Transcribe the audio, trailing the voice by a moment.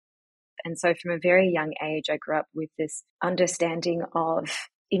And so from a very young age, I grew up with this understanding of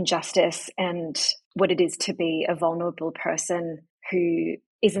injustice and what it is to be a vulnerable person who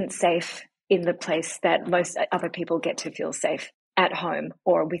isn't safe in the place that most other people get to feel safe, at home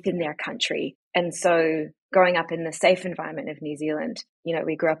or within their country. And so growing up in the safe environment of New Zealand,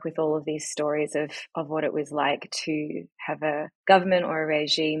 we grew up with all of these stories of what it was like to have a government or a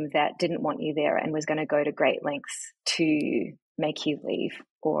regime that didn't want you there and was going to go to great lengths to make you leave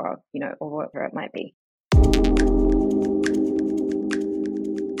or whatever it might be.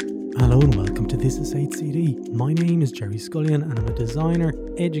 Hello and welcome to This Is 8CD. My name is Jerry Scullion and I'm a designer,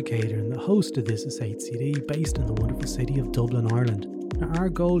 educator and the host of This Is 8CD based in the wonderful city of Dublin, Ireland. Now, our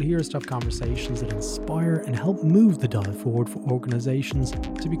goal here is to have conversations that inspire and help move the dial forward for organisations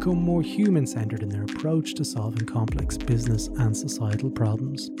to become more human-centred in their approach to solving complex business and societal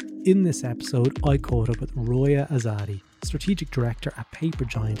problems. In this episode, I caught up with Roya Azadi, Strategic Director at Paper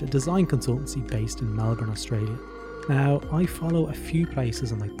Giant, a design consultancy based in Melbourne, Australia. Now, I follow a few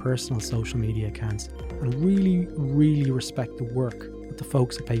places on my personal social media accounts and really respect the work that the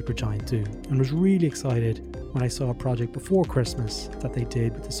folks at Paper Giant do, and was really excited when I saw a project before Christmas that they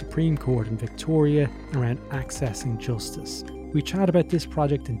did with the Supreme Court in Victoria around accessing justice. We chat about this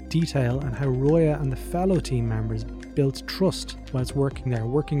project in detail and how Roya and the fellow team members built trust whilst working there,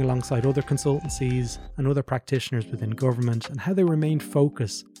 working alongside other consultancies and other practitioners within government, and how they remained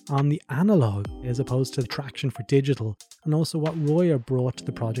focused on the analogue as opposed to the traction for digital, and also what Roya brought to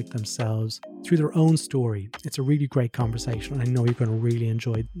the project themselves through their own story. It's a really great conversation and I know you're going to really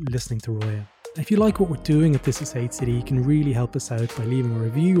enjoy listening to Roya. If you like what we're doing at This Is 8CD, you can really help us out by leaving a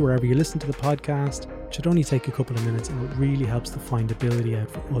review wherever you listen to the podcast. It should only take a couple of minutes and it really helps the findability out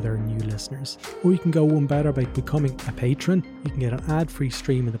for other new listeners. Or you can go one better by becoming a patron. You can get an ad-free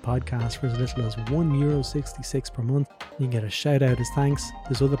stream of the podcast for as little as €1.66 per month. You can get a shout out as thanks.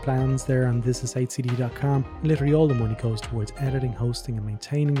 There's other plans there on thisis8cd.com. Literally all the money goes towards editing, hosting and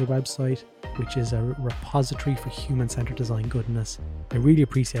maintaining the website, which is a repository for human-centered design goodness. I really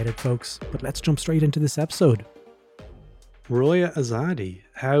appreciate it, folks, but let's jump straight into this episode. Roya Azadi,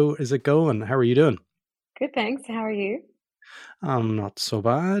 how is it going? How are you doing? Good, thanks. How are you? I'm not so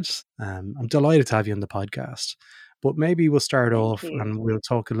bad. I'm delighted to have you on the podcast, but maybe we'll start off and we'll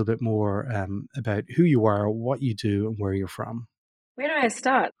talk a little bit more about who you are, what you do and where you're from. Where do I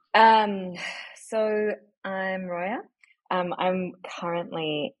start? So I'm Roya. I'm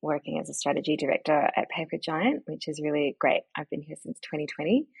currently working as a strategy director at Paper Giant, which is really great. I've been here since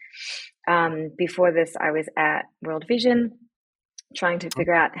 2020. Before this, I was at World Vision, trying to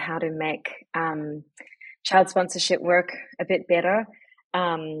figure out how to make child sponsorship work a bit better,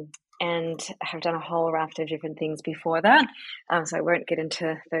 and have done a whole raft of different things before that. So I won't get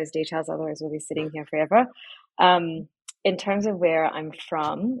into those details, otherwise we'll be sitting here forever. In terms of where I'm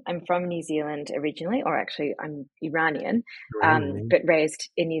from New Zealand originally, or actually I'm Iranian, but raised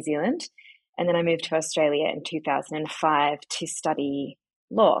in New Zealand. And then I moved to Australia in 2005 to study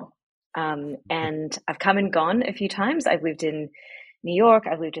law. And I've come and gone a few times. I've lived in New York,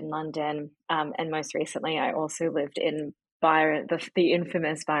 I've lived in London, and most recently I also lived in Byron, the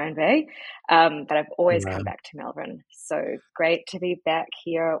infamous Byron Bay, but I've always come back to Melbourne. So great to be back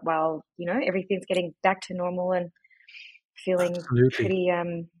here while, everything's getting back to normal and feeling pretty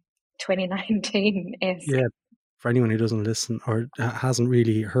 2019-esque. Yeah, for anyone who doesn't listen or hasn't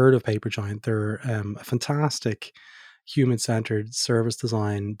really heard of Paper Giant, they're a fantastic human-centered service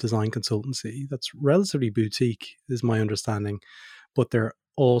design consultancy that's relatively boutique, is my understanding, but they're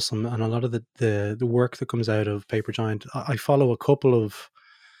awesome. And a lot of the work that comes out of Paper Giant, I follow a couple of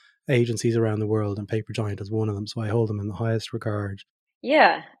agencies around the world and Paper Giant is one of them, so I hold them in the highest regard.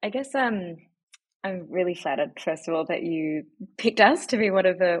 Yeah, I guess I'm really flattered, first of all, that you picked us to be one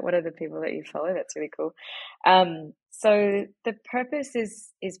of the people that you follow. That's really cool. So the purpose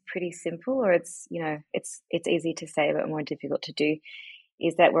is pretty simple, or it's easy to say but more difficult to do,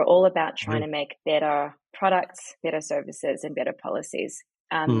 is that we're all about trying to make better products, better services and better policies.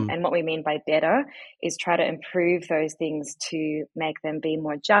 And what we mean by better is try to improve those things to make them be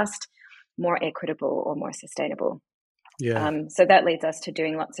more just, more equitable or more sustainable. Yeah. So that leads us to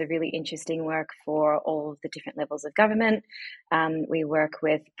doing lots of really interesting work for all of the different levels of government. We work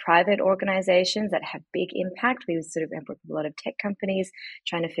with private organizations that have big impact. We sort of work with a lot of tech companies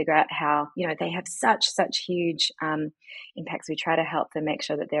trying to figure out how, they have such huge impacts. We try to help them make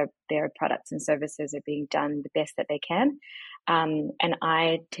sure that their products and services are being done the best that they can. And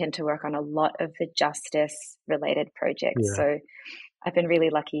I tend to work on a lot of the justice related projects. Yeah. So I've been really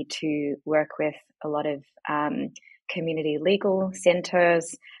lucky to work with a lot of community legal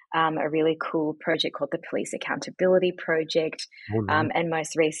centres, a really cool project called the Police Accountability Project, Oh, nice. and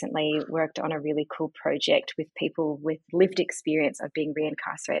most recently worked on a really cool project with people with lived experience of being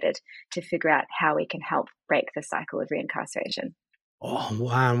reincarcerated to figure out how we can help break the cycle of reincarceration. Oh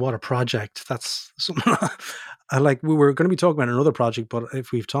man, what a project! That's something I like. We were going to be talking about another project, but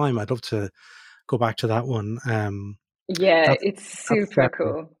if we've time, I'd love to go back to that one. Yeah, That's it's that's super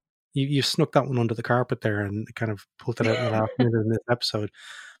definitely cool. you snuck that one under the carpet there and kind of pulled it out in the last minute in this episode.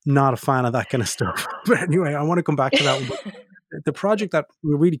 Not a fan of that kind of stuff. But anyway, I want to come back to that one. But the project that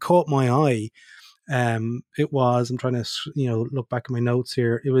really caught my eye, it was, I'm trying to look back at my notes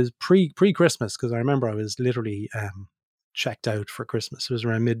here. It was pre Christmas, because I remember I was literally checked out for Christmas. It was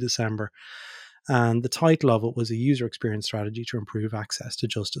around mid December, and the title of it was a user experience strategy to improve access to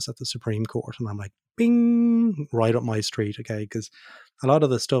justice at the Supreme Court. And I'm like, bing, right up my street. Okay. Because a lot of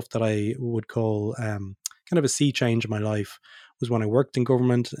the stuff that I would call kind of a sea change in my life was when I worked in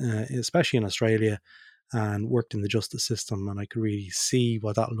government, especially in Australia, and worked in the justice system. And I could really see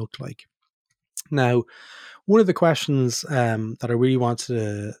what that looked like. Now, one of the questions that I really wanted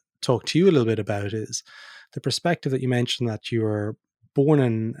to talk to you a little bit about is the perspective that you mentioned, that you were born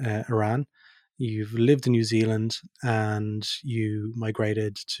in Iran, you've lived in New Zealand, and you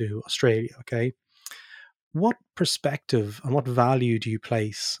migrated to Australia. Okay. What perspective and what value do you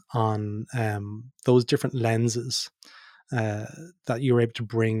place on those different lenses uh, that you're able to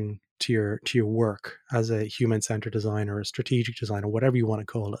bring to your work as a human-centered designer, a strategic designer, whatever you want to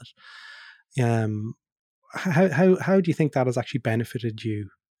call it? How do you think that has actually benefited you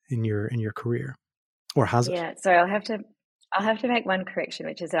in your career, or has it? Yeah, so I'll have to make one correction,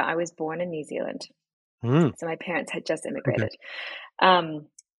 which is that I was born in New Zealand. Mm, So my parents had just okay. immigrated. Um,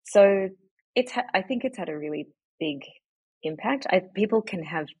 so I think it's had a really big impact. People can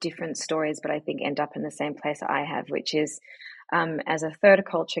have different stories, but I think end up in the same place I have, which is as a third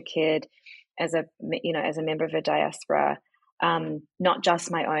culture kid, as a member of a diaspora, not just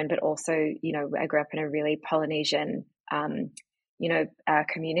my own, but also I grew up in a really Polynesian.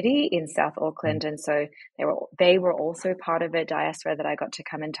 Community in South Mm, Auckland, and so they were also part of a diaspora that I got to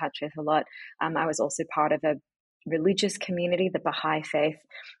come in touch with a lot. I was also part of a religious community, the Baha'i faith,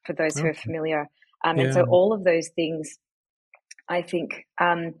 for those who are okay. familiar. And Yeah. so all of those things, I think,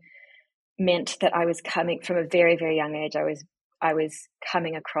 meant that I was coming from a very, very young age. I was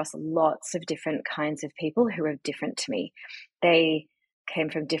coming across lots of different kinds of people who were different to me. They came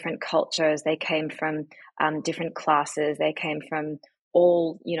from different cultures. They came from different classes. They came from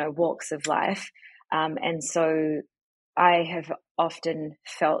all walks of life, and so I have often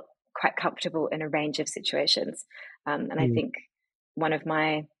felt quite comfortable in a range of situations. And I Mm, think one of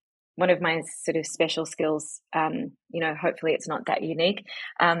my one of my sort of special skills, hopefully it's not that unique,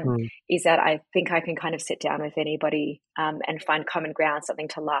 mm. is that I think I can kind of sit down with anybody and find common ground, something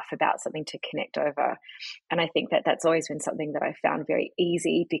to laugh about, something to connect over. And I think that that's always been something that I found very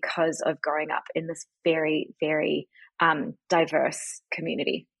easy because of growing up in this very, very diverse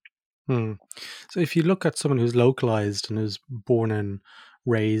community. Hmm. So if you look at someone who's localized and who's born and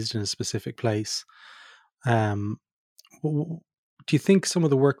raised in a specific place, um, do you think some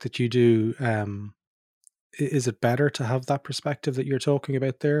of the work that you do, is it better to have that perspective that you're talking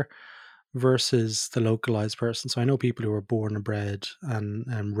about there versus the localized person? So I know people who are born and bred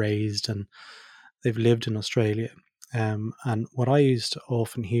and raised, and they've lived in Australia. And what I used to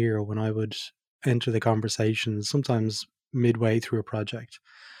often hear when I would enter the conversations, sometimes midway through a project,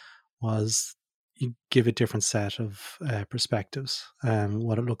 was you give a different set of perspectives,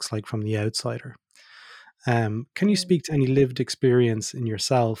 what it looks like from the outsider. Can you Mm. speak to any lived experience in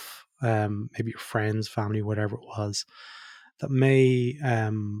yourself, maybe your friends, family, whatever it was, that may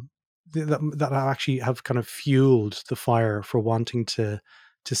that actually have kind of fueled the fire for wanting to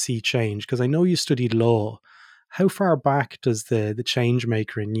see change? Because I know you studied law. How far back does the change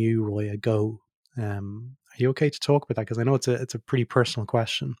maker in you, Roya, go? Are you okay to talk about that? Because I know it's a pretty personal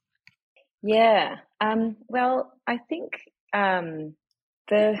question. Yeah. Well, I think um,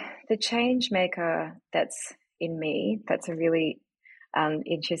 the the change maker that's in me, that's a really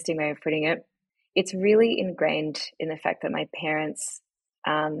interesting way of putting it. It's really ingrained in the fact that my parents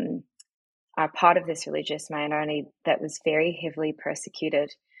um, are part of this religious minority that was very heavily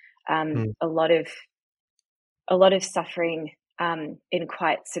persecuted. Mm, A lot of suffering in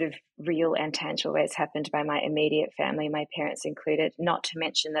quite sort of real and tangible ways happened by my immediate family, my parents included, not to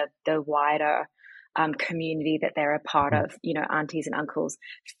mention the wider community that they're a part mm, of, aunties and uncles,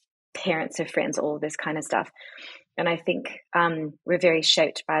 parents of friends, all of this kind of stuff. And I think we're very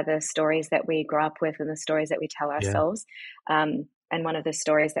shaped by the stories that we grow up with and the stories that we tell yeah. ourselves. And one of the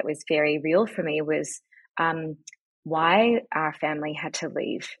stories that was very real for me was why our family had to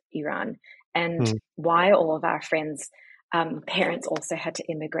leave Iran, and Mm. why all of our friends' parents also had to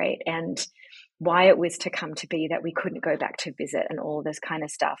immigrate, and why it was to come to be that we couldn't go back to visit, and all this kind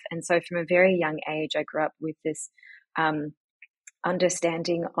of stuff. And so from a very young age, I grew up with this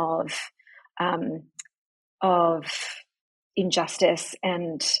understanding um, of injustice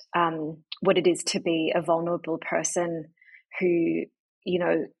and what it is to be a vulnerable person who, you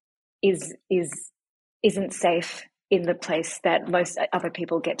know, isn't safe in the place that most other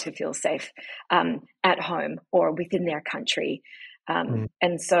people get to feel safe, at home or within their country. Mm.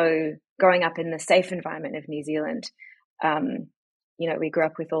 And so growing up in the safe environment of New Zealand, we grew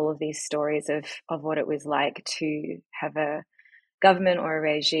up with all of these stories of what it was like to have a government or a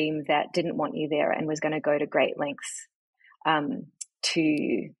regime that didn't want you there and was going to go to great lengths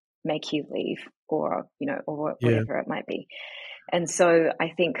to make you leave, or Yeah. whatever it might be. And so I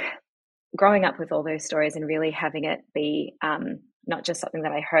think growing up with all those stories and really having it be not just something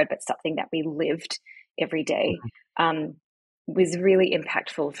that I heard, but something that we lived every day, was really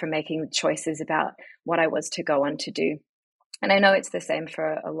impactful for making choices about what I was to go on to do. And I know it's the same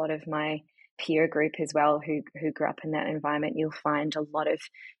for a lot of my peer group as well, who grew up in that environment. You'll find a lot of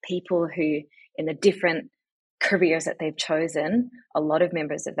people who, in the different careers that they've chosen, a lot of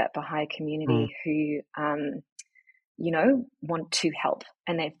members of that Baha'i Mm. community who want to help,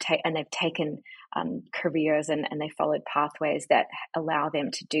 and they've taken careers and they followed pathways that allow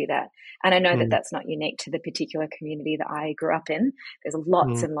them to do that. And I know that Mm. that's not unique to the particular community that I grew up in. There's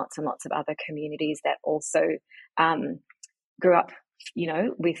lots Mm. and lots and lots of other communities that also grew up,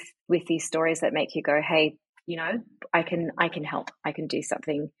 with these stories that make you go, hey, I can help. I can do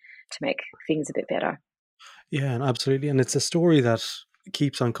something to make things a bit better. Yeah, and absolutely. And it's a story that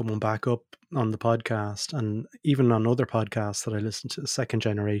keeps on coming back up on the podcast and even on other podcasts that I listen to, second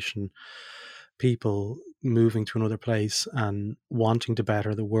generation people moving to another place and wanting to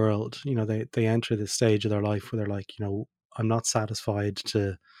better the world. They enter this stage of their life where they're like, I'm not satisfied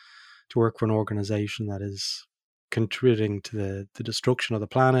to work for an organization that is contributing to the destruction of the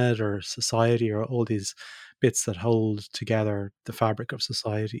planet or society or all these bits that hold together the fabric of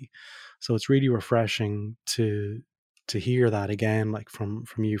society. So it's really refreshing to hear that again, like from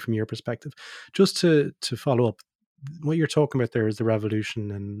your perspective. Just to follow up, what you're talking about there is the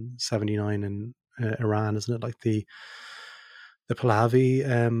revolution in '79 in Iran, isn't it? Like the Pahlavi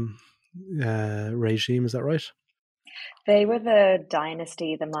regime, is that right? They were the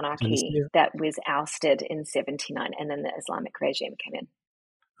dynasty, the Dynasty, monarchy yeah. that was ousted in 79, and then the Islamic regime came in.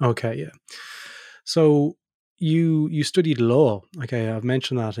 Okay, yeah. So you studied law. Okay, I've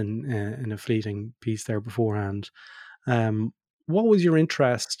mentioned that in a fleeting piece there beforehand. What was your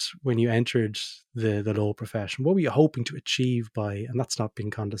interest when you entered the law profession? What were you hoping to achieve by? And that's not being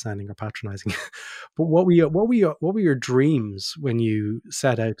condescending or patronizing, but what were your dreams when you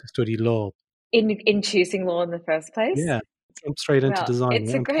set out to study law? In choosing law in the first place? Yeah, jump straight into Well, design.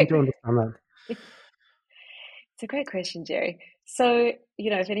 Yeah, I'm keen to understand that. it's a great question, Jerry. So,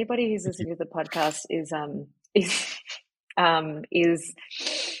 if anybody who's Thank you. listening to the podcast is is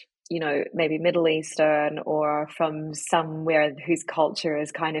maybe Middle Eastern or from somewhere whose culture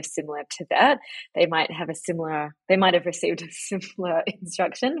is kind of similar to that, they might have received a similar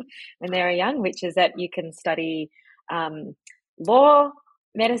instruction when they were young, which is that you can study law,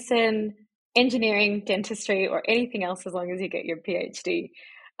 medicine, engineering, dentistry, or anything else as long as you get your PhD.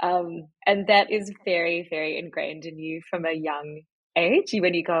 And that is very, very ingrained in you from a young age.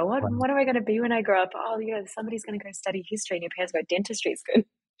 When you go, what am I going to be when I grow up? Oh, somebody's going to go study history, and your parents go, dentistry is good.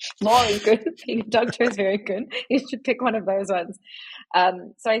 Law is good. Being a doctor is very good. You should pick one of those ones.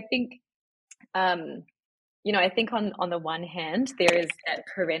 So I think, I think on the one hand, there is that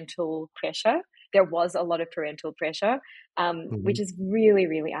parental pressure. There was a lot of parental pressure, Mm-hmm. which is really,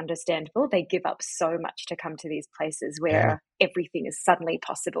 really understandable. They give up so much to come to these places Yeah. where everything is suddenly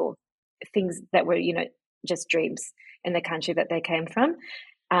possible. Things that were, just dreams in the country that they came from.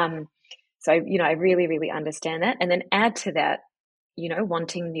 So, I really, really understand that. And then add to that,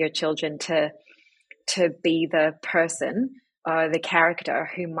 wanting your children to be the person or the character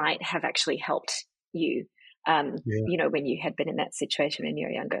who might have actually helped you, Yeah. when you had been in that situation when you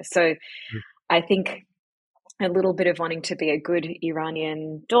were younger. So I think a little bit of wanting to be a good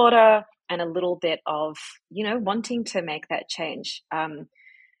Iranian daughter and a little bit of, wanting to make that change. And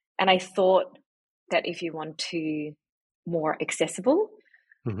I thought that if you want to more accessible,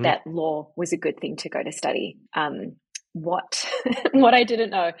 Mm-hmm. that law was a good thing to go to study. What what I didn't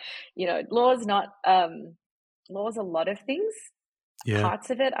know, law's not law's a lot of things. Yeah.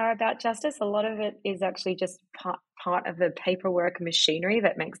 Parts of it are about justice. A lot of it is actually just part of the paperwork machinery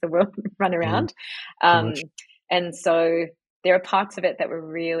that makes the world run around. Too much. And so there are parts of it that were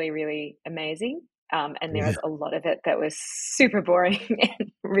really, really amazing. And there Yeah, was a lot of it that was super boring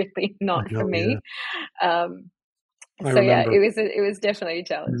and really I not for know. Yeah, me. Um, I so yeah, remember. it was definitely a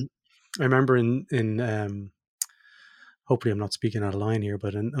challenge. I remember in hopefully I'm not speaking out of line here,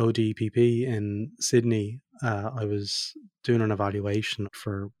 but in ODPP in Sydney, I was doing an evaluation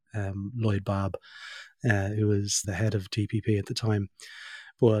for Lloyd Babb, who was the head of DPP at the time.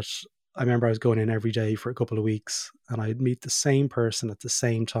 But I remember I was going in every day for a couple of weeks, and I'd meet the same person at the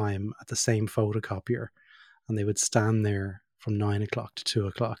same time at the same photocopier, and they would stand there from 9 o'clock to 2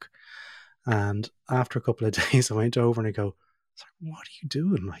 o'clock. And after a couple of days, I went over and I go, "What are you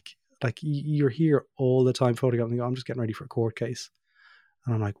doing? Like you're here all the time photographing." I'm just getting ready for a court case.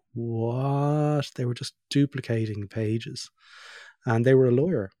 And I'm like, what? They were just duplicating pages. And they were a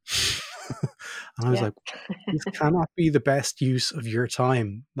lawyer. And I was Yeah. like, this cannot be the best use of your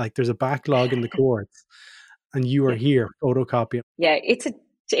time. Like there's a backlog in the courts and you are Yeah. here photocopying. Yeah.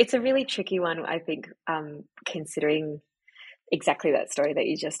 It's a really tricky one, I think, considering exactly that story that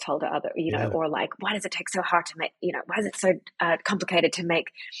you just told other, Yeah. or like, why does it take so hard to make, why is it so complicated to make,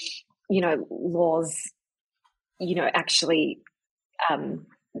 laws, actually,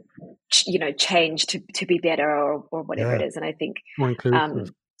 change to be better or whatever it Yeah. is. And I think More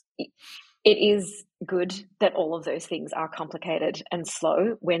inclusive. it is good that all of those things are complicated and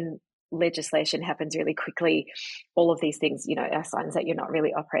slow. When legislation happens really quickly, all of these things, are signs that you're not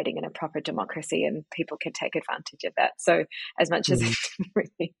really operating in a proper democracy, and people can take advantage of that. So as much as Mm. it's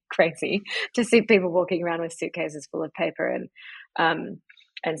really crazy to see people walking around with suitcases full of paper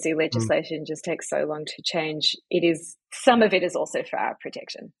and see legislation just take so long to change, some of it is also for our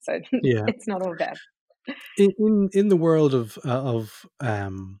protection. So Yeah. it's not all bad. In the world of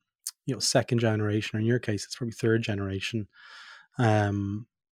second generation, or in your case, it's probably third generation.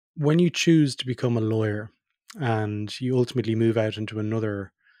 When you choose to become a lawyer and you ultimately move out into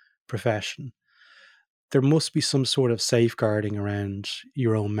another profession, there must be some sort of safeguarding around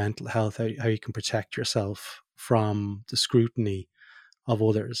your own mental health, how you can protect yourself from the scrutiny of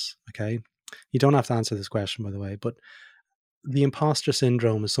others. Okay. You don't have to answer this question, by the way, but the imposter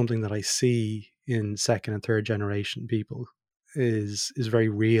syndrome is something that I see in second and third generation people is very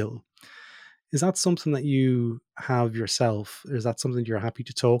real. Is that something that you have yourself? Is that something you're happy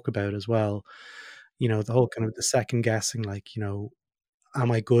to talk about as well? The whole kind of the second guessing, like,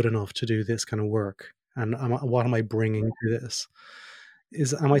 am I good enough to do this kind of work? And what am I bringing to this?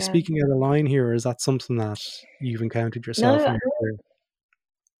 Am I Yeah. speaking out of line here, or is that something that you've encountered yourself in No, your career?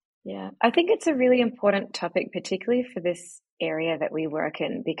 yeah. I think it's a really important topic, particularly for this area that we work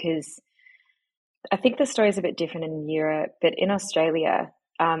in, because I think the story is a bit different in Europe, but in Australia,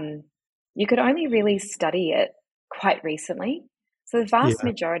 you could only really study it quite recently. So the vast Yeah.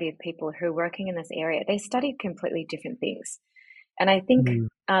 majority of people who are working in this area, they study completely different things. And I think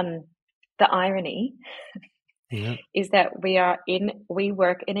Mm, the irony yeah. is that we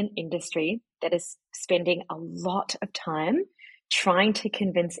work in an industry that is spending a lot of time trying to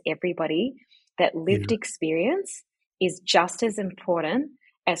convince everybody that Yeah. lived experience is just as important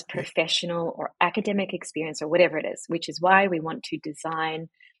as Yeah. professional or academic experience or whatever it is, which is why we want to design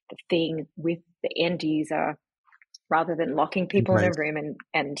the thing with the end user rather than locking In people in a place. room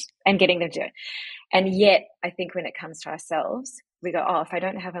and getting them to do it. And yet, I think when it comes to ourselves, we go, oh, if I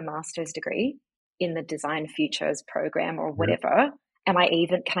don't have a master's degree in the design futures program or Yeah. whatever, can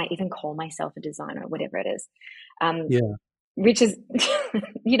I even call myself a designer or whatever it is? Yeah. Which is,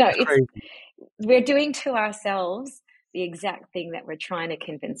 It's crazy. we're doing to ourselves the exact thing that we're trying to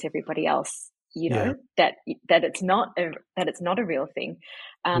convince everybody else, Yeah. that it's not a real thing.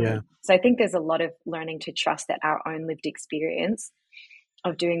 Yeah. So I think there's a lot of learning to trust that our own lived experience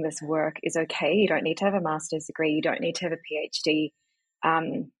of doing this work is okay. You don't need to have a master's degree. You don't need to have a PhD.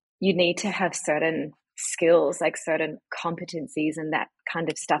 You need to have certain skills, like certain competencies and that kind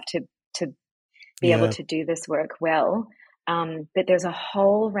of stuff to be able Yeah. to do this work well. But there's a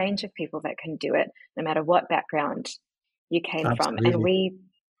whole range of people that can do it, no matter what background you came from. And Absolutely. we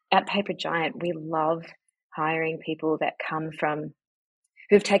at Paper Giant, we love hiring people that come from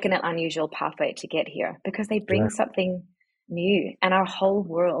who've taken an unusual pathway to get here, because they Yeah. bring something new. And our whole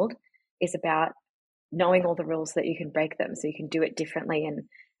world is about knowing all the rules so that you can break them, so you can do it differently and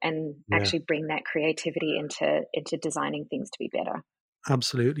Yeah. actually bring that creativity into designing things to be better.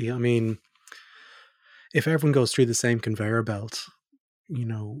 Absolutely. I mean, if everyone goes through the same conveyor belt,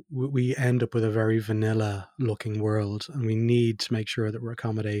 we end up with a very vanilla looking world, and we need to make sure that we're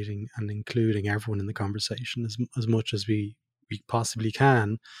accommodating and including everyone in the conversation as much as we possibly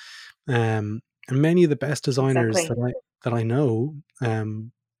can. And many of the best designers Exactly. that I know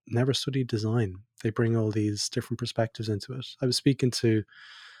never studied design. they bring all these different perspectives into it. I was speaking to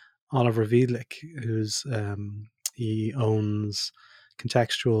Oliver Wiedlich, who's he owns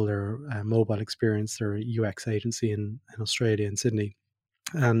Contextual, their mobile experience, their UX agency in Australia, in Sydney.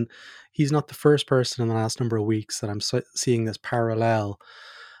 And he's not the first person in the last number of weeks that I'm seeing this parallel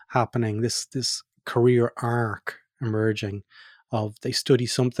happening, this career arc emerging of they study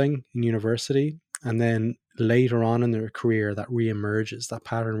something in university, and then later on in their career that reemerges, that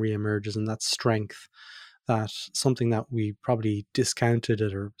pattern reemerges, and that strength, that something that we probably discounted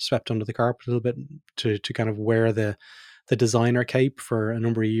it or swept under the carpet a little bit to kind of wear the designer cape for a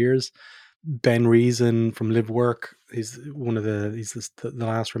number of years. Ben Reason from LiveWork, he's the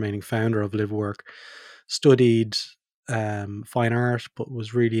last remaining founder of LiveWork, studied fine art, but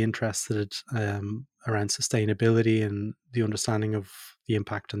was really interested around sustainability and the understanding of the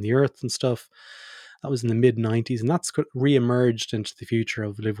impact on the earth and stuff. That was in the mid-90s, and that's re-emerged into the future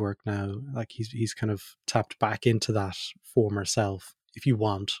of LiveWork now. Like he's kind of tapped back into that former self, if you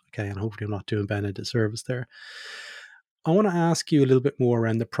want. Okay, and hopefully I'm not doing Ben a disservice there. I want to ask you a little bit more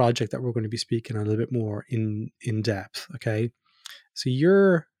around the project that we're going to be speaking on a little bit more in depth. Okay, so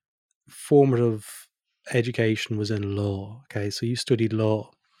your formative education was in law. Okay, so you studied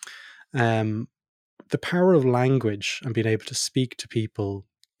law. The power of language and being able to speak to people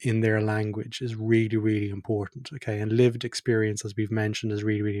in their language is really, really important. Okay, and lived experience, as we've mentioned, is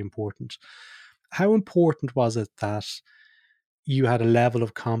really, really important. How important was it that you had a level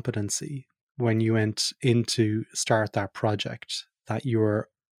of competency when you went into start that project, that you were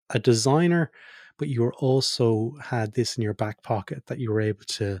a designer, but you were also had this in your back pocket, that you were able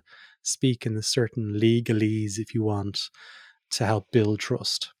to speak in a certain legalese, if you want, to help build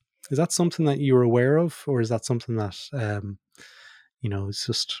trust? Is that something that you were aware of, or is that something that, is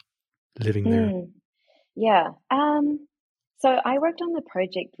just living there? Yeah. So I worked on the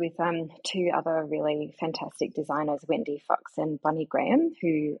project with two other really fantastic designers, Wendy Fox and Bonnie Graham,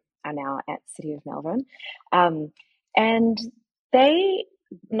 who are now at City of Melbourne. And they,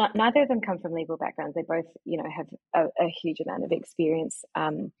 neither of them come from legal backgrounds. They both, have a huge amount of experience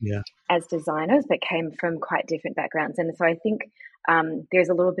as designers, but came from quite different backgrounds. And so I think there's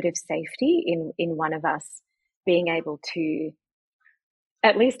a little bit of safety in one of us being able to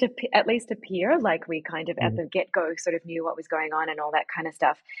at least appear like we kind of at the get-go sort of knew what was going on and all that kind of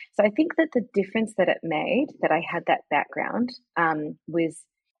stuff. So I think that the difference that it made that I had that background was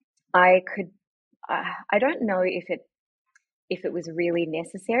I don't know if it was really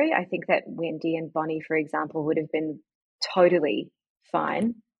necessary. I think that Wendy and Bonnie, for example, would have been totally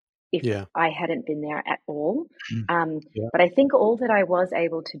fine if I hadn't been there at all. But I think all that I was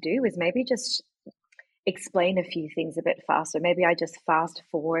able to do was maybe just explain a few things a bit faster. Maybe I just fast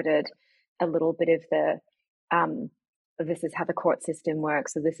forwarded a little bit of the this is how the court system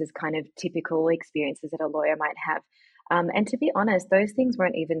works. So this is kind of typical experiences that a lawyer might have. And to be honest, those things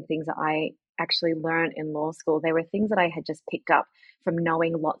weren't even things that I actually learned in law school. They were things that I had just picked up from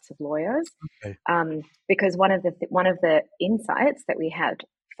knowing lots of lawyers. Okay. Because one of the insights that we had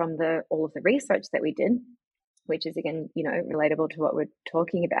from all of the research that we did, which is again, relatable to what we're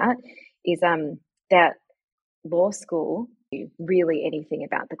talking about, is that law school really anything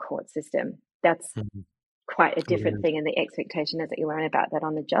about the court system. That's quite a different thing, and the expectation is that you learn about that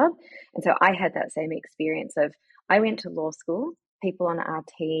on the job. And so I had that same experience of I went to law school, people on our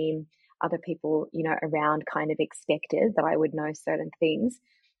team, other people, around kind of expected that I would know certain things,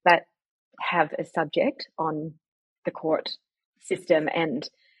 but have a subject on the court system and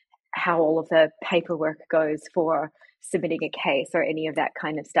how all of the paperwork goes for submitting a case or any of that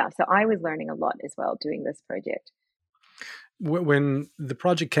kind of stuff. So I was learning a lot as well doing this project. When the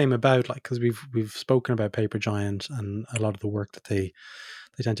project came about, because we've spoken about Paper Giant and a lot of the work that they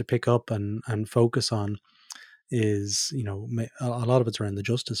tend to pick up and focus on is, a lot of it's around the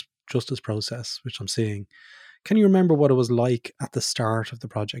justice process, which I'm seeing. Can you remember what it was like at the start of the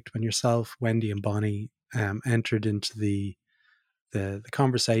project when yourself, Wendy, and Bonnie entered into the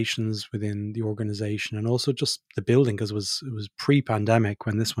conversations within the organization and also just the building, because it was pre-pandemic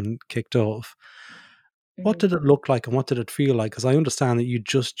when this one kicked off? What did it look like and what did it feel like? Because I understand that you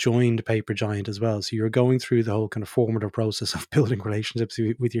just joined Paper Giant as well, so you're going through the whole kind of formative process of building relationships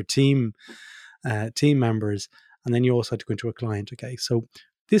with your team members, and then you also had to go into a client. Okay, so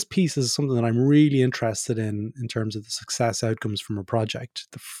this piece is something that I'm really interested in terms of the success outcomes from a project.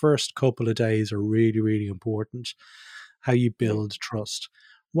 The first couple of days are really, really important. How you build trust.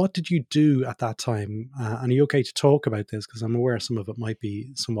 What did you do at that time? And are you okay to talk about this? Because I'm aware some of it might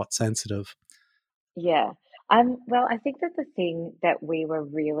be somewhat sensitive. Yeah. Well, I think that the thing that we were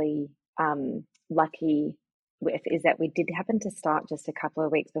really lucky with is that we did happen to start just a couple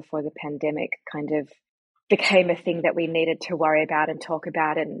of weeks before the pandemic kind of became a thing that we needed to worry about and talk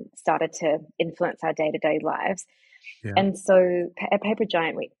about and started to influence our day-to-day lives. Yeah. And so at Paper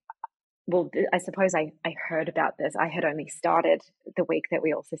Giant, I suppose I heard about this. I had only started the week that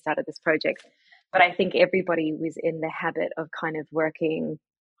we also started this project, but I think everybody was in the habit of kind of working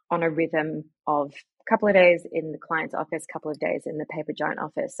on a rhythm of a couple of days in the client's office, a couple of days in the Paper Giant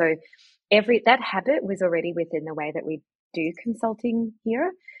office. So that habit was already within the way that we do consulting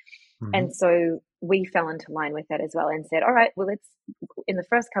here. Mm-hmm. And so we fell into line with that as well and said, all right, well, let's, in the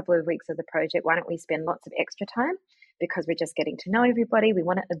first couple of weeks of the project, why don't we spend lots of extra time, because we're just getting to know everybody. We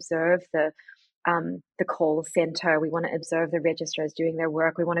want to observe the call center. We want to observe the registrars doing their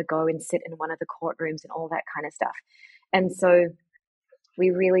work. We want to go and sit in one of the courtrooms and all that kind of stuff. And so we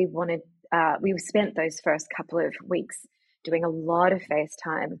really wanted, we spent those first couple of weeks doing a lot of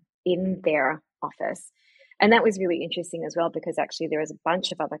FaceTime in their office. And that was really interesting as well, because actually there was a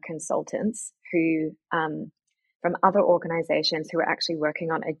bunch of other consultants who, from other organizations, who were actually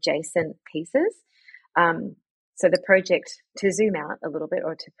working on adjacent pieces. So the project, to zoom out a little bit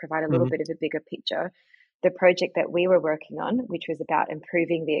or to provide a little bit of a bigger picture, the project that we were working on, which was about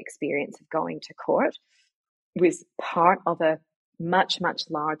improving the experience of going to court, was part of a much, much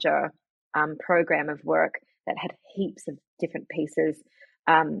larger program of work that had heaps of different pieces.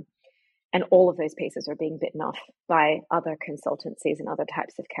 And all of those pieces were being bitten off by other consultancies and other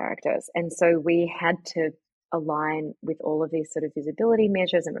types of characters. And so we had to align with all of these sort of visibility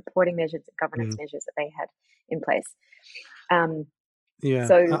measures and reporting measures and governance measures that they had in place.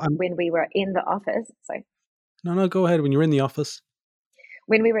 When we were in the office, No, go ahead. When you were in the office.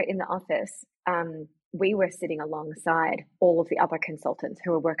 When we were in the office, we were sitting alongside all of the other consultants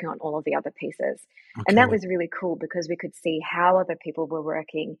who were working on all of the other pieces. Okay. And that was really cool because we could see how other people were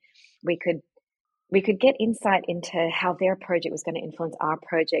working. We could get insight into how their project was going to influence our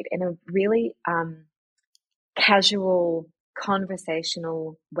project in a really casual,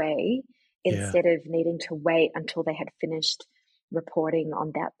 conversational way, instead of needing to wait until they had finished reporting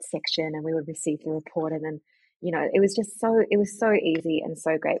on that section and we would receive the report. And then, it was so easy and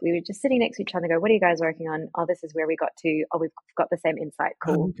so great. We were just sitting next to each other and go, what are you guys working on? Oh, this is where we got to. Oh, we've got the same insight.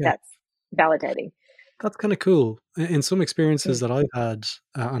 Cool. Okay. That's validating. That's kind of cool. In some experiences that I've had,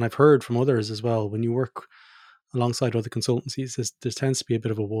 and I've heard from others as well, when you work alongside other consultancies, there tends to be a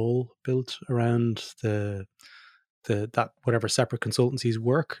bit of a wall built around that whatever separate consultancies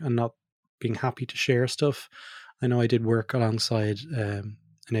work and not being happy to share stuff. I know I did work alongside an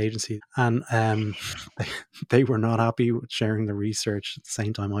agency, and they were not happy with sharing the research at the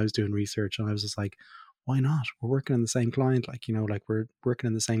same time I was doing research, and I was just like, why not? We're working on the same client, we're working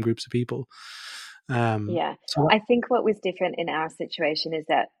in the same groups of people. So I think what was different in our situation is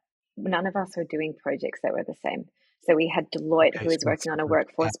that none of us were doing projects that were the same. So we had Deloitte, who was working on a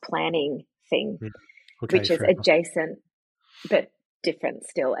workforce planning thing, which is adjacent but different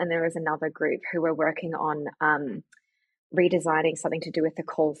still. And there was another group who were working on redesigning something to do with the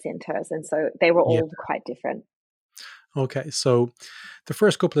call centers. And so they were all quite different. Okay. So the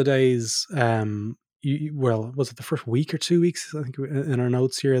first couple of days, was it the first week or 2 weeks, I think in our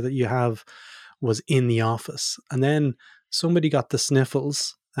notes here that you have, was in the office, and then somebody got the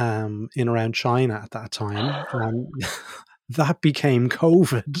sniffles in around China at that time, and that became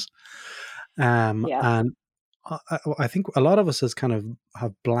COVID. And I think a lot of us has kind of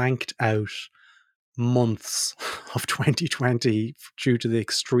have blanked out months of 2020 due to the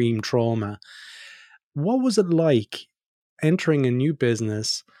extreme trauma. What was it like entering a new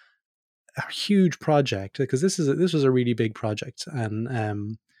business, a huge project? Because this was a really big project,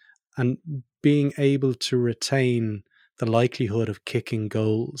 and being able to retain the likelihood of kicking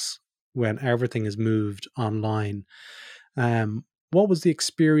goals when everything is moved online. What was the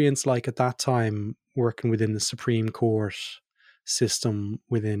experience like at that time working within the Supreme Court system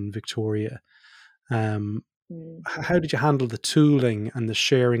within Victoria? How did you handle the tooling and the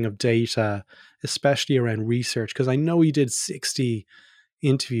sharing of data, especially around research? Because I know you did 60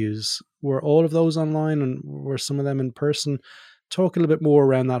 interviews. Were all of those online, and were some of them in person? Talk a little bit more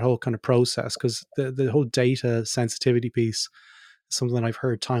around that whole kind of process, because the whole data sensitivity piece is something that I've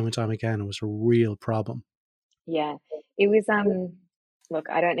heard time and time again was a real problem. Yeah, it was, look,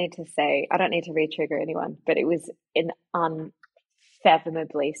 I don't need to re-trigger anyone, but it was an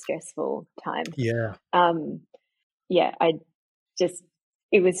unfathomably stressful time. Yeah.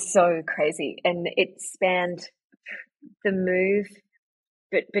 It was so crazy, and it spanned the move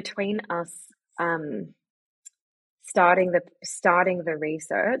between us, starting the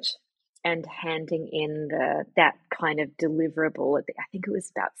research and handing in that kind of deliverable. I think it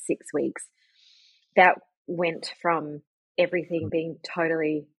was about 6 weeks. That went from everything being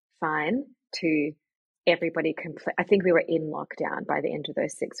totally fine to everybody I think we were in lockdown by the end of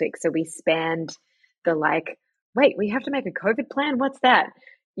those 6 weeks. So we spanned the like, wait, we have to make a COVID plan. What's that?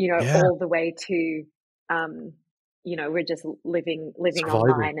 Yeah. All the way to, we're just living Survival.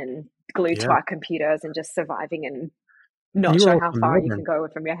 online and glued to Yeah. our computers and just surviving and And not you were sure also how in far you Melbourne. can go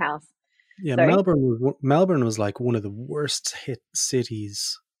from your house. Yeah, Sorry. Melbourne was like one of the worst hit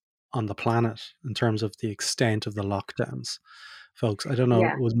cities on the planet in terms of the extent of the lockdowns, folks. I don't know, it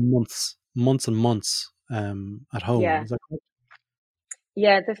Yeah. was months and months at home. Yeah. Is that correct?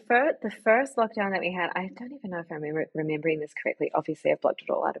 Yeah, the first lockdown that we had, I don't even know if I'm remembering this correctly. Obviously, I've blocked it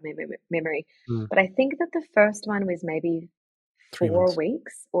all out of my memory, Mm, but I think that the first one was maybe 3 4 months.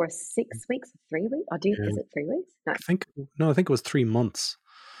 weeks or 6 weeks, 3 weeks. Yeah. Is it 3 weeks? No, I think it was 3 months.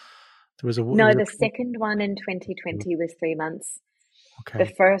 There no. was a The second one in 2020 was 3 months. The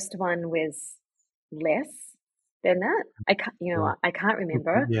okay. first one was less than that. I can't, Yeah. I can't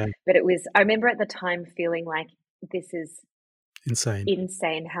remember, Yeah, but it was. I remember at the time feeling like this is insane.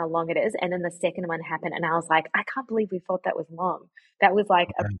 insane how long it is. And then the second one happened, and I was like, I can't believe we thought that was long. That was like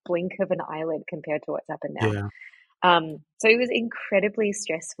a Okay. blink of an eyelid compared to what's happened now. Yeah. So it was incredibly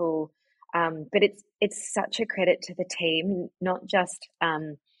stressful. But it's such a credit to the team, not just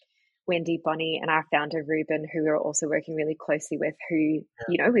Wendy, Bonnie, and our founder Ruben, who we were also working really closely with, who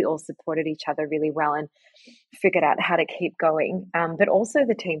we all supported each other really well and figured out how to keep going. But also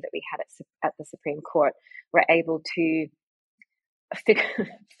the team that we had at the Supreme Court were able to figure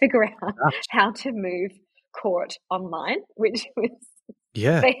figure out how to move court online, which was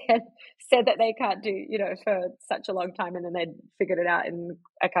Yeah. they had said that they can't do, for such a long time, and then they'd figured it out in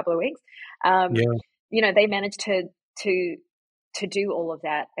a couple of weeks. Yeah. They managed to do all of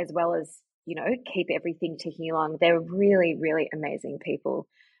that as well as keep everything ticking along. They're really, really amazing people,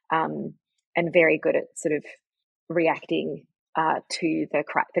 and very good at sort of reacting to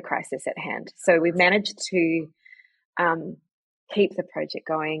the crisis at hand. So we've managed to keep the project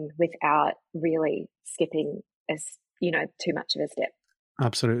going without really skipping too much of a step.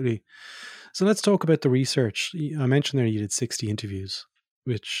 Absolutely. So let's talk about the research. I mentioned there you did 60 interviews,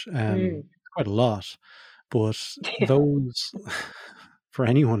 which Mm. is quite a lot. But Yeah. those, for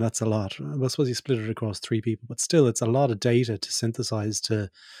anyone, that's a lot. I suppose you split it across 3 people, but still, it's a lot of data to synthesize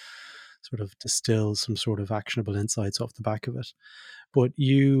to sort of distill some sort of actionable insights off the back of it. But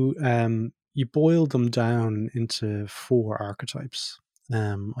you boiled them down into 4 archetypes.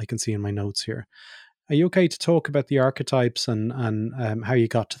 I can see in my notes here. Are you okay to talk about the archetypes and how you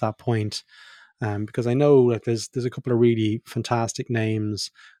got to that point? Because I know like there's a couple of really fantastic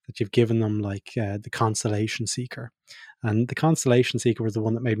names that you've given them, like the Constellation Seeker, and the Constellation Seeker was the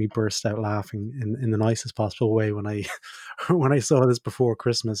one that made me burst out laughing in the nicest possible way when I when I saw this before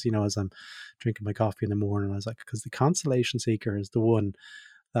Christmas. As I'm drinking my coffee in the morning, I was like, because the Constellation Seeker is the one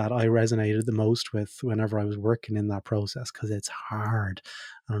that I resonated the most with whenever I was working in that process, because it's hard.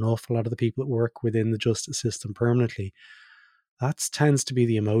 And an awful lot of the people that work within the justice system permanently, that tends to be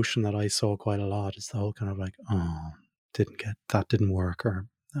the emotion that I saw quite a lot. It's the whole kind of like, oh, didn't work, or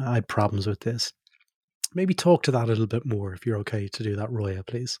I had problems with this. Maybe talk to that a little bit more if you're okay to do that, Roya,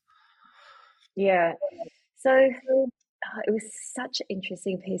 please. Yeah. So it was such an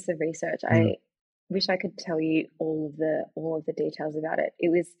interesting piece of research. Mm, I wish I could tell you all of the details about it. It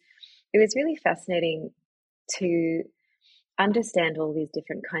was really fascinating to understand all these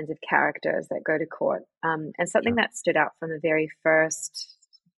different kinds of characters that go to court. And something yeah, that stood out from the very first,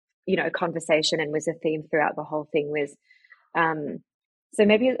 conversation and was a theme throughout the whole thing was, so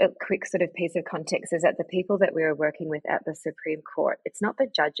maybe a quick sort of piece of context is that the people that we were working with at the Supreme Court, it's not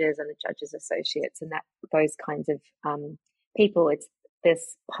the judges and the judges' associates and that those kinds of people. It's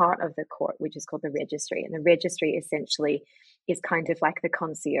this part of the court which is called the registry, and the registry essentially is kind of like the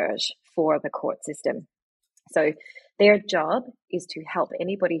concierge for the court system. So their job is to help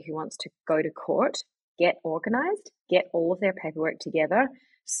anybody who wants to go to court get organized, get all of their paperwork together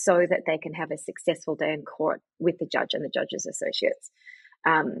so that they can have a successful day in court with the judge and the judge's associates.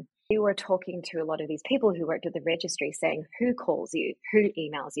 We were talking to a lot of these people who worked at the registry saying, who calls you, who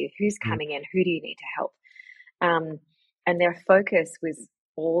emails you, who's mm, coming in, who do you need to help? And their focus was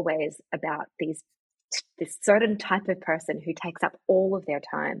always about this certain type of person who takes up all of their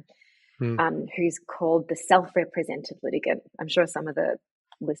time, mm, who's called the self-represented litigant. I'm sure some of the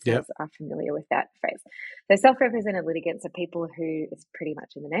yeah, listeners are familiar with that phrase. So self-represented litigants are people who, it's pretty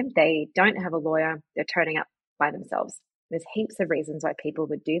much in the name, they don't have a lawyer, they're turning up by themselves. There's heaps of reasons why people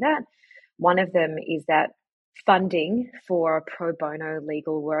would do that. One of them is that funding for pro bono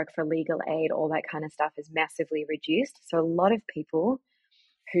legal work, for legal aid, all that kind of stuff is massively reduced. So a lot of people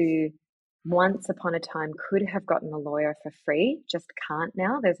who once upon a time could have gotten a lawyer for free, just can't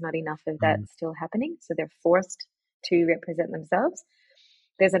now. There's not enough of that still happening. So they're forced to represent themselves.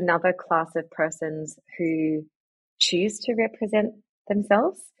 There's another class of persons who choose to represent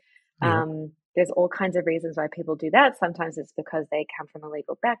themselves. Yeah. There's all kinds of reasons why people do that. Sometimes it's because they come from a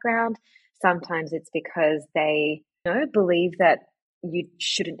legal background. Sometimes it's because they, believe that you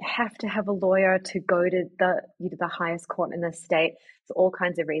shouldn't have to have a lawyer to go to the highest court in the state. So all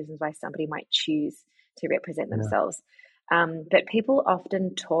kinds of reasons why somebody might choose to represent themselves. But people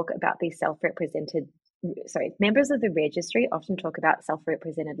often talk about these members of the registry often talk about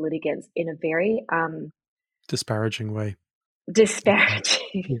self-represented litigants in a very disparaging way.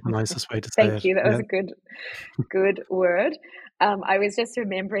 Disparaging. The nicest way to say it. Thank you. That was a good word. I was just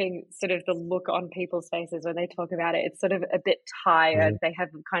remembering sort of the look on people's faces when they talk about it. It's sort of a bit tired. They have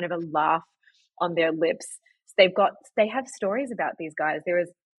kind of a laugh on their lips. So they have stories about these guys. There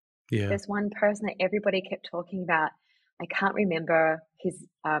was this one person that everybody kept talking about. I can't remember his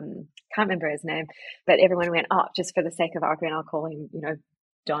name, but everyone went, oh, just for the sake of argument, I'll call him,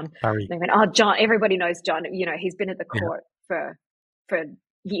 John. Barry. They went, oh, John. Everybody knows John. He's been at the court for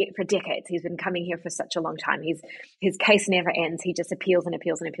decades. He's been coming here for such a long time. His case never ends. He just appeals and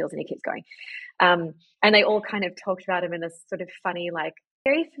appeals and appeals, and he keeps going. And they all kind of talked about him in this sort of funny, like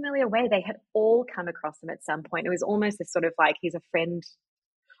very familiar way. They had all come across him at some point. It was almost this sort of like he's a friend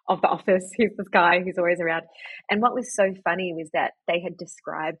of the office. He's this guy who's always around. And what was so funny was that they had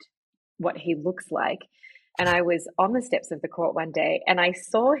described what he looks like. And I was on the steps of the court one day and I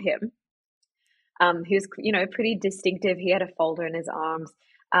saw him. He was, pretty distinctive. He had a folder in his arms.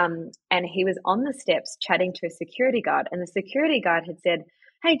 And he was on the steps chatting to a security guard. And the security guard had said,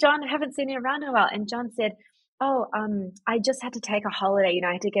 hey, John, I haven't seen you around in a while. And John said, oh, I just had to take a holiday.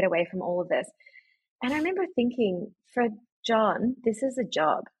 I had to get away from all of this. And I remember thinking, for John, this is a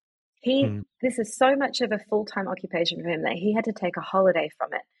job. This is so much of a full-time occupation for him that he had to take a holiday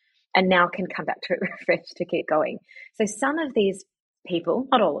from it and now can come back to it refreshed to keep going. So some of these people,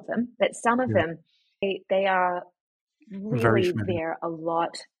 not all of them, but some of them, they are really there a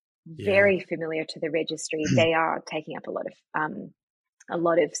lot, very familiar to the registry. They are taking up a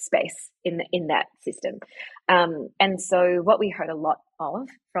lot of space in that system. And so what we heard a lot of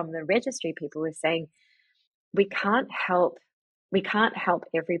from the registry people was saying, we can't help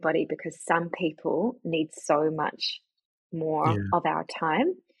everybody because some people need so much more of our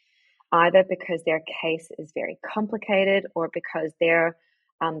time, either because their case is very complicated or because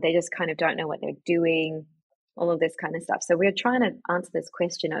they just kind of don't know what they're doing, all of this kind of stuff. So we're trying to answer this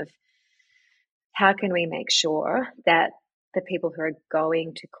question of how can we make sure that the people who are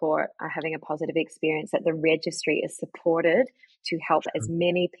going to court are having a positive experience, that the registry is supported to help as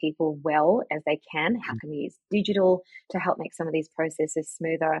many people well as they can. How can we use digital to help make some of these processes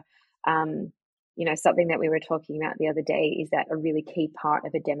smoother? Something that we were talking about the other day is that a really key part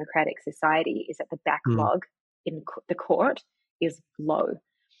of a democratic society is that the backlog in the court is low.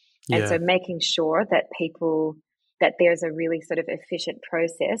 And so making sure that there's a really sort of efficient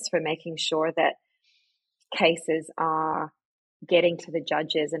process for making sure that cases are getting to the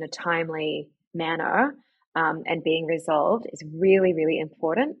judges in a timely manner and being resolved is really, really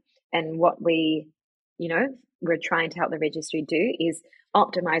important. And what we're trying to help the registry do is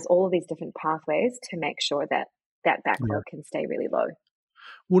optimize all of these different pathways to make sure that backlog can stay really low.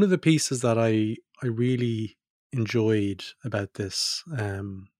 One of the pieces that I really enjoyed about this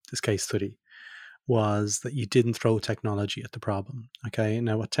case study was that you didn't throw technology at the problem. Okay,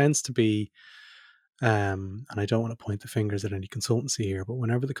 now what tends to be, and I don't want to point the fingers at any consultancy here, but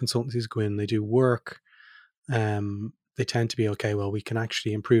whenever the consultancies go in, they do work, they tend to be, okay, well, we can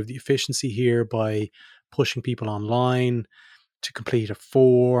actually improve the efficiency here by pushing people online to complete a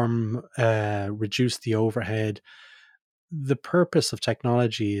form, reduce the overhead. The purpose of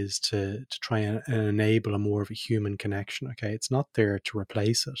technology is to try and enable a more of a human connection. Okay, it's not there to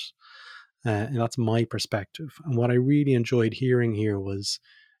replace it. And that's my perspective. And what I really enjoyed hearing here was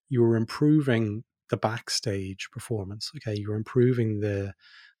you were improving the backstage performance. Okay, you're improving the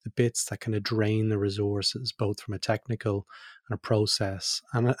bits that kind of drain the resources, both from a technical and a process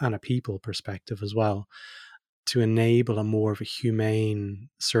and a people perspective as well, to enable a more of a humane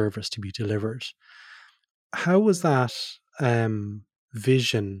service to be delivered. How was that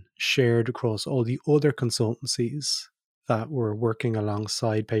vision shared across all the other consultancies that were working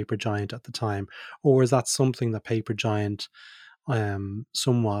alongside Paper Giant at the time? Or was that something that Paper Giant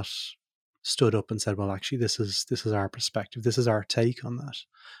somewhat stood up and said, well, actually, this is our perspective, this is our take on that?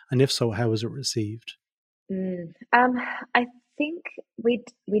 And if so, how was it received? I think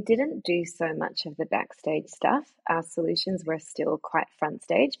we didn't do so much of the backstage stuff. Our solutions were still quite front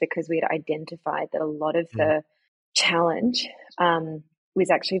stage because we had identified that a lot of Mm. the challenge was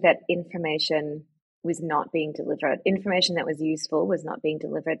actually that information was not being delivered. Information that was useful was not being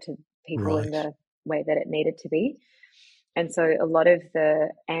delivered to people in Right. the way that it needed to be. And so a lot of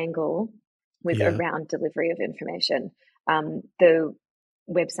the angle was Yeah. around delivery of information. The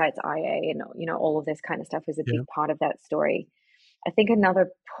website's IA and all of this kind of stuff was a Yeah. big part of that story. I think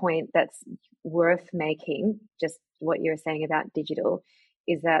another point that's worth making, just what you were saying about digital,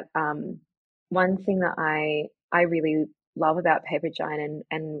 is that one thing that I really love about Paper Giant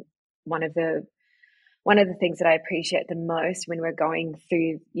and one of the one of the things that I appreciate the most when we're going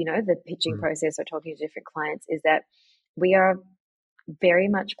through, the pitching Mm. process or talking to different clients is that we are very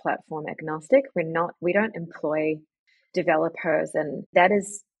much platform agnostic. We don't employ developers, and that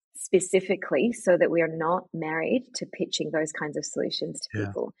is specifically so that we are not married to pitching those kinds of solutions to Yeah.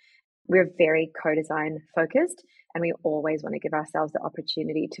 people. We're very co-design focused, and we always want to give ourselves the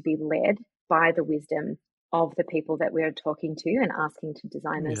opportunity to be led by the wisdom of the people that we're talking to and asking to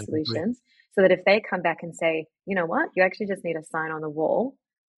design Yeah. those I agree. solutions, so that if they come back and say, you know what, you actually just need a sign on the wall,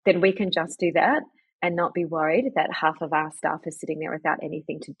 then we can just do that and not be worried that half of our staff is sitting there without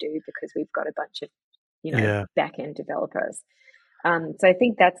anything to do because we've got a bunch of, Yeah. back end developers. So I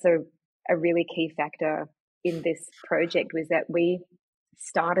think that's a really key factor in this project, was that we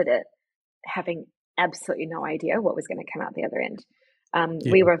started it having absolutely no idea what was going to come out the other end.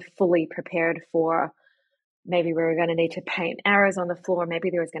 We Yeah. were fully prepared for, maybe we were going to need to paint arrows on the floor. Maybe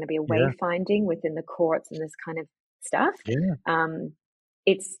there was going to be a Yeah. wayfinding within the courts and this kind of stuff. Yeah.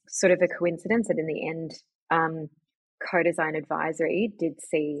 It's sort of a coincidence that in the end, Co-Design Advisory did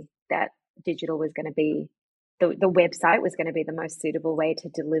see that digital was going to be, the website was going to be the most suitable way to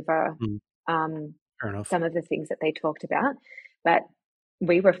deliver Mm. um, Fair enough. some of the things that they talked about. But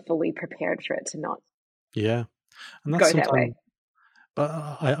we were fully prepared for it to not Yeah. And that's go that way. sometimes, but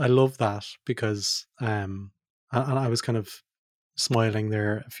I love that because and I was kind of smiling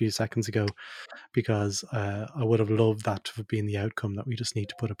there a few seconds ago because I would have loved that to have been the outcome, that we just need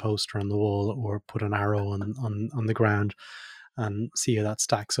to put a poster on the wall or put an arrow on the ground and see how that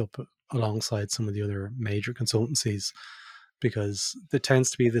stacks up alongside some of the other major consultancies, because there tends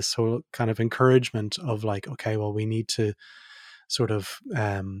to be this whole kind of encouragement of like, okay, well, we need to sort of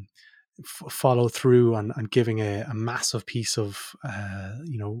follow through and giving a massive piece of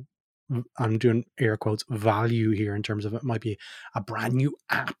I'm doing air quotes value here, in terms of it might be a brand new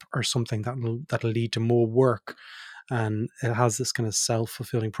app or something that'll lead to more work, and it has this kind of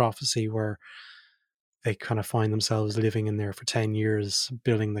self-fulfilling prophecy where they kind of find themselves living in there for 10 years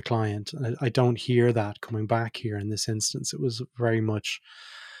building the client. And I don't hear that coming back here in this instance. It was very much,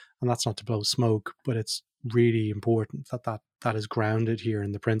 and that's not to blow smoke, but it's really important that is grounded here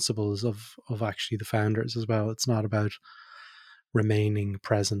in the principles of actually the founders as well. It's not about remaining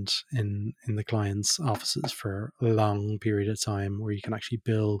present in the client's offices for a long period of time where you can actually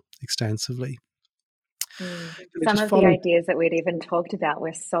bill extensively. Mm. Can I Some just of the follow? ideas that we'd even talked about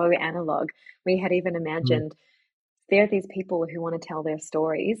were so analog. We had even Mm, imagined, there are these people who want to tell their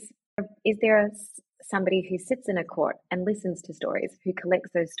stories. Is there somebody who sits in a court and listens to stories, who collects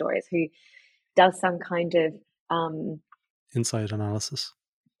those stories, who does um, insight analysis.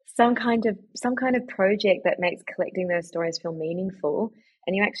 some kind of project that makes collecting those stories feel meaningful?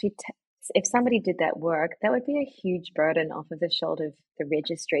 And you actually, if somebody did that work, that would be a huge burden off of the shoulder of the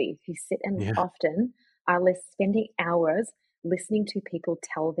registry, who sit and Yeah, often are spending hours listening to people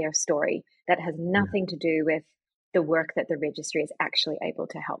tell their story that has yeah, nothing to do with the work that the registry is actually able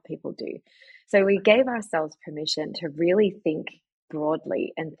to help people do. So we gave ourselves permission to really think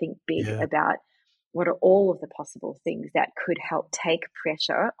broadly and think big yeah. about what are all of the possible things that could help take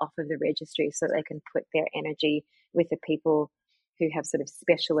pressure off of the registry, so that they can put their energy with the people who have sort of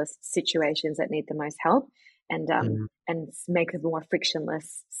specialist situations that need the most help, Mm. and make a more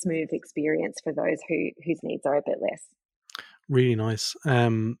frictionless, smooth experience for those whose needs are a bit less. Really nice.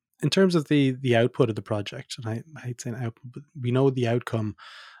 In terms of the output of the project, and I hate saying output, but we know the outcome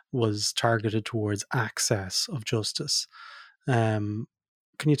was targeted towards access of justice. Um,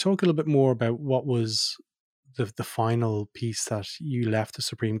 can you talk a little bit more about what was the final piece that you left the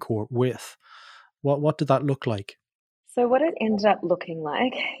Supreme Court with? What did that look like? So what it ended up looking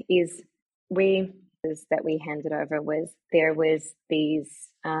like is, we that we handed over was, there was these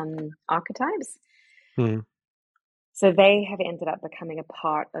archetypes. Mm, So they have ended up becoming a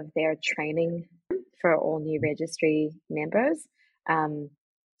part of their training for all new registry members.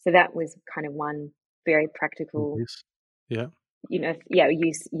 So that was kind of one very practical, nice. Yeah.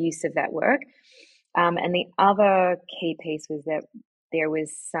 use of that work. And the other key piece was that there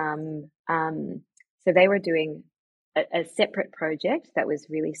was so they were doing a separate project that was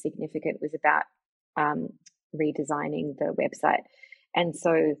really significant, was about redesigning the website. And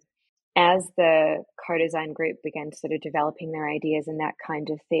so as the co-design group began sort of developing their ideas and that kind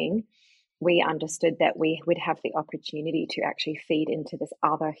of thing, we understood that we would have the opportunity to actually feed into this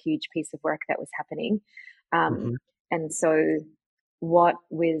other huge piece of work that was happening. Mm-hmm. And so what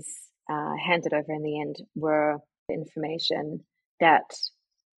was handed over in the end were information that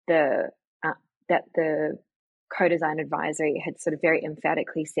the co-design advisory had sort of very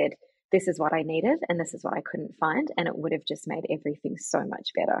emphatically said, this is what I needed and this is what I couldn't find, and it would have just made everything so much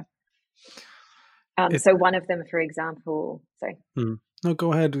better. So one of them, for example, sorry. No,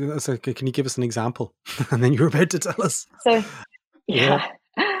 go ahead. Can you give us an example? And then you were about to tell us. So, yeah.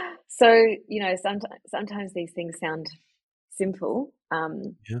 So, you know, sometimes these things sound simple,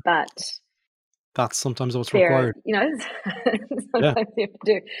 but that's sometimes what's required. You know, sometimes you have to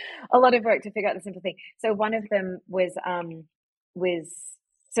do a lot of work to figure out the simple thing. So one of them was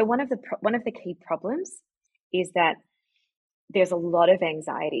so one of the key problems is that there's a lot of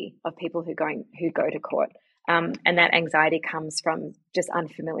anxiety of people who go to court, and that anxiety comes from just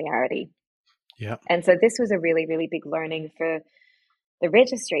unfamiliarity. Yeah. And so this was a really, really big learning for the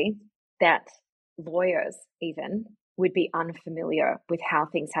registry, that lawyers even would be unfamiliar with how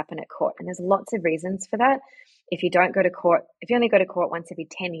things happen at court. And there's lots of reasons for that. If you don't go to court, if you only go to court once every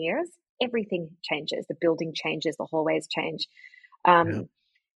 10 years, everything changes. The building changes, the hallways change.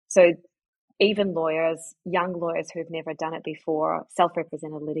 So even lawyers, young lawyers who have never done it before,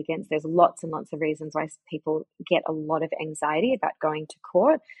 self-represented litigants, there's lots and lots of reasons why people get a lot of anxiety about going to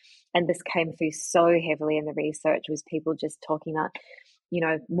court. And this came through so heavily in the research, was people just talking about, you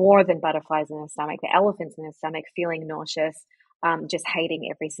know, more than butterflies in their stomach, the elephants in their stomach, feeling nauseous, just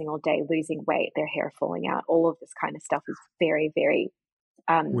hating every single day, losing weight, their hair falling out. All of this kind of stuff is very, very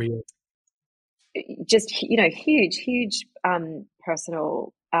real. Just, you know, huge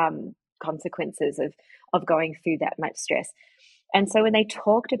personal consequences of going through that much stress. And so when they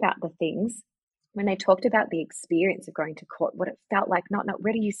talked about the things, when they talked about the experience of going to court, what it felt like, not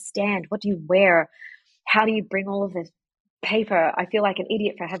where do you stand? What do you wear? How do you bring all of this paper? I feel like an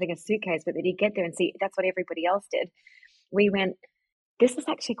idiot for having a suitcase, but then you get there and see that's what everybody else did. We went, this is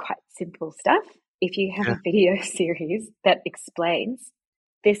actually quite simple stuff. If you have a video series that explains,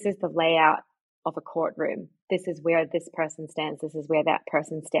 this is the layout of a courtroom. This is where this person stands. This is where that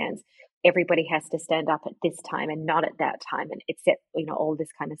person stands. Everybody has to stand up at this time and not at that time. And it's, you know, all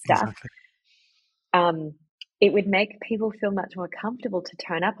this kind of stuff. Exactly. It would make people feel much more comfortable to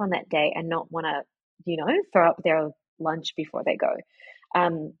turn up on that day and not want to, you know, throw up their lunch before they go.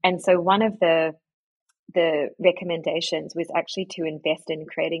 And so one of the recommendations was actually to invest in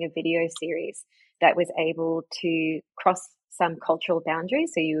creating a video series that was able to cross some cultural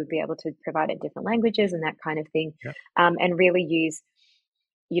boundaries. So you would be able to provide in different languages and that kind of thing, and really use,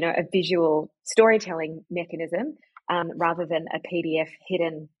 you know, a visual storytelling mechanism rather than a PDF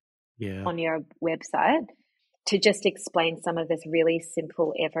hidden on your website, to just explain some of this really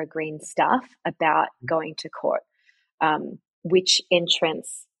simple evergreen stuff about going to court, which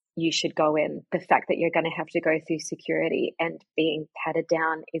entrance you should go in, the fact that you're going to have to go through security and being patted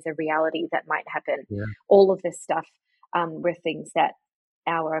down is a reality that might happen. All of this stuff were things that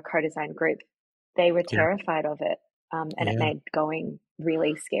our co-design group, they were terrified of it, and it made going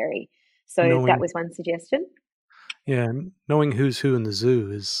really scary. So that was one suggestion. Yeah, knowing who's who in the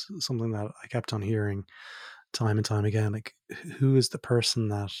zoo is something that I kept on hearing time and time again. Like, who is the person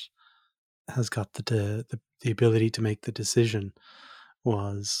that has got the ability to make the decision?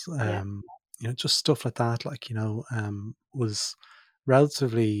 Was you know, just stuff like that. Like, you know, was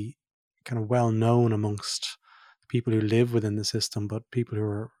relatively kind of well known amongst people who live within the system, but people who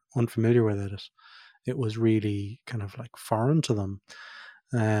are unfamiliar with it, it was really kind of like foreign to them.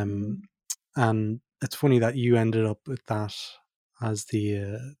 And it's funny that you ended up with that as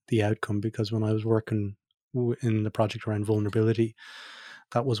the outcome, because when I was working in the project around vulnerability,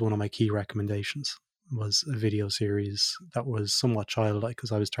 that was one of my key recommendations, was a video series that was somewhat childlike,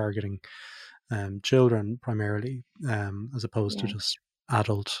 because I was targeting children primarily, as opposed to just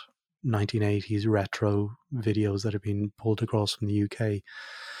adult 1980s retro videos that have been pulled across from the UK.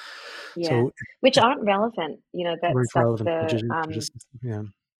 So, which aren't relevant, you know, that stuff.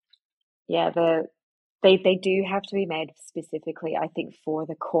 They do have to be made specifically, I think, for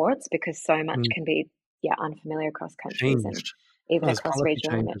the courts, because so much can be unfamiliar across countries and even across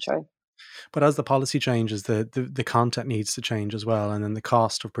regional and metro. But as the policy changes, the content needs to change as well, and then the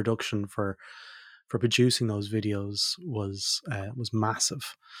cost of production for producing those videos was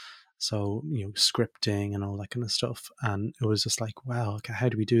massive. So, scripting and all that kind of stuff. And it was just like, wow, okay, how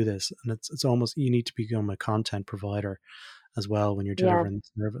do we do this? And it's almost, you need to become a content provider as well when you're delivering the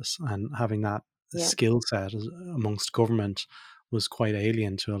service, and having that skill set amongst government was quite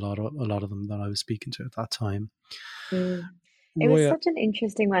alien to a lot of them that I was speaking to at that time. It was such an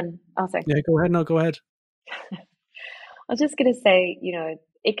interesting one. Oh, sorry. Yeah, go ahead. No, go ahead. I was just going to say,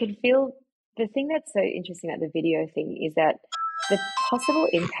 it can feel, the thing that's so interesting about the video thing is that the possible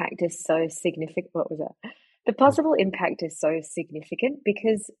impact is so significant. What was that? The possible impact is so significant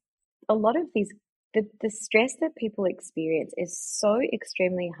because a lot of these, the stress that people experience is so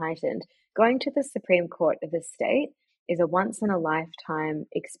extremely heightened. Going to the Supreme Court of the state is a once in a lifetime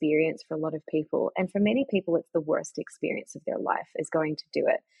experience for a lot of people. And for many people, it's the worst experience of their life is going to do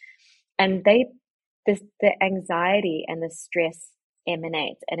it. And the anxiety and the stress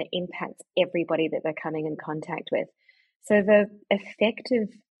emanates, and it impacts everybody that they're coming in contact with. So the effect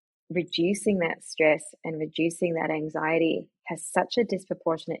of reducing that stress and reducing that anxiety has such a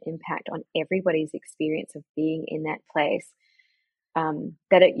disproportionate impact on everybody's experience of being in that place,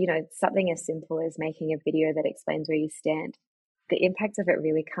 that something as simple as making a video that explains where you stand, the impact of it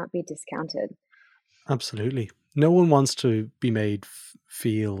really can't be discounted. Absolutely. No one wants to be made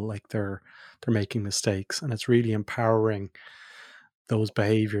feel like they're making mistakes, and it's really empowering those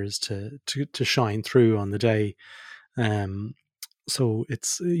behaviors to shine through on the day. So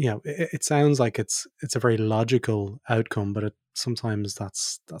it's, it sounds like it's a very logical outcome, but sometimes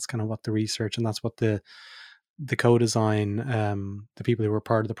that's kind of what the research, and that's what the co-design, the people who were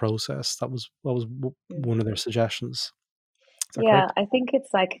part of the process, that was one of their suggestions. Correct? I think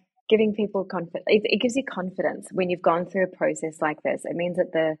it's like giving people confidence. It gives you confidence when you've gone through a process like this. It means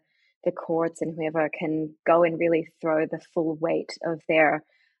that the courts and whoever can go and really throw the full weight of their,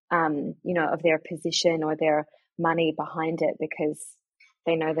 of their position or their money behind it, because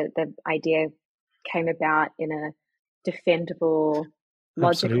they know that the idea came about in a defendable,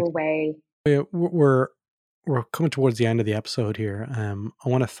 logical way. We're coming towards the end of the episode here. I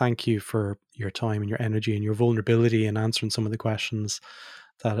want to thank you for your time and your energy and your vulnerability in answering some of the questions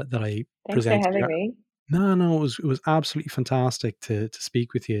that I presented. Thanks for having me. No, it was absolutely fantastic to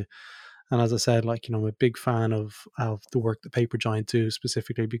speak with you. And as I said, I'm a big fan of the work that Paper Giant do,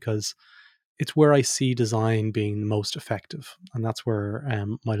 specifically because it's where I see design being the most effective, and that's where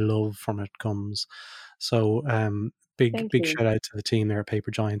my love from it comes. So big shout out to the team there at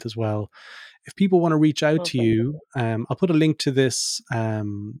Paper Giant as well. If people want to reach out to you, I'll put a link to this,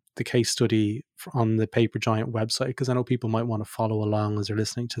 the case study on the Paper Giant website, because I know people might want to follow along as they're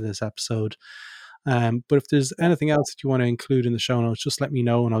listening to this episode. But if there's anything else that you want to include in the show notes, just let me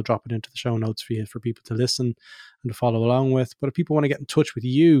know and I'll drop it into the show notes for you, for people to listen and to follow along with. But if people want to get in touch with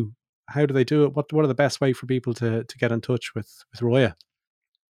you, how do they do it? What are the best way for people to get in touch with Roya?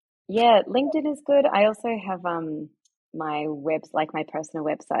 Yeah, LinkedIn is good. I also have my my personal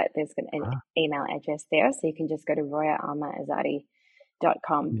website. There's an email address there, so you can just go to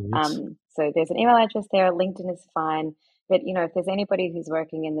royaarmaazadi.com. Nice. So there's an email address there. LinkedIn is fine, but if there's anybody who's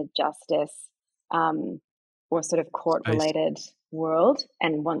working in the justice or sort of court-related world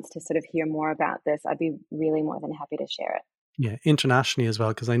and wants to sort of hear more about this, I'd be really more than happy to share it. Yeah, internationally as well,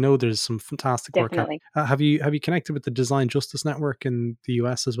 because I know there's some fantastic work. Have you connected with the Design Justice Network in the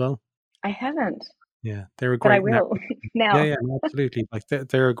US as well? I haven't. Yeah, they're a great. But I will now. Yeah, absolutely. Like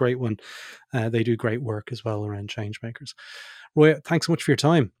they're a great one. They do great work as well around change makers. Roya, thanks so much for your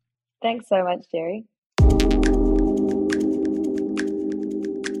time. Thanks so much, Jerry.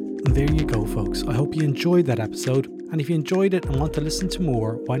 There you go, folks. I hope you enjoyed that episode. And if you enjoyed it and want to listen to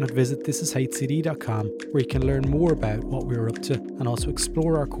more, why not visit thisishcd.com, where you can learn more about what we're up to and also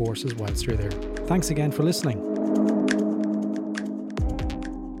explore our courses whilst you're there. Thanks again for listening.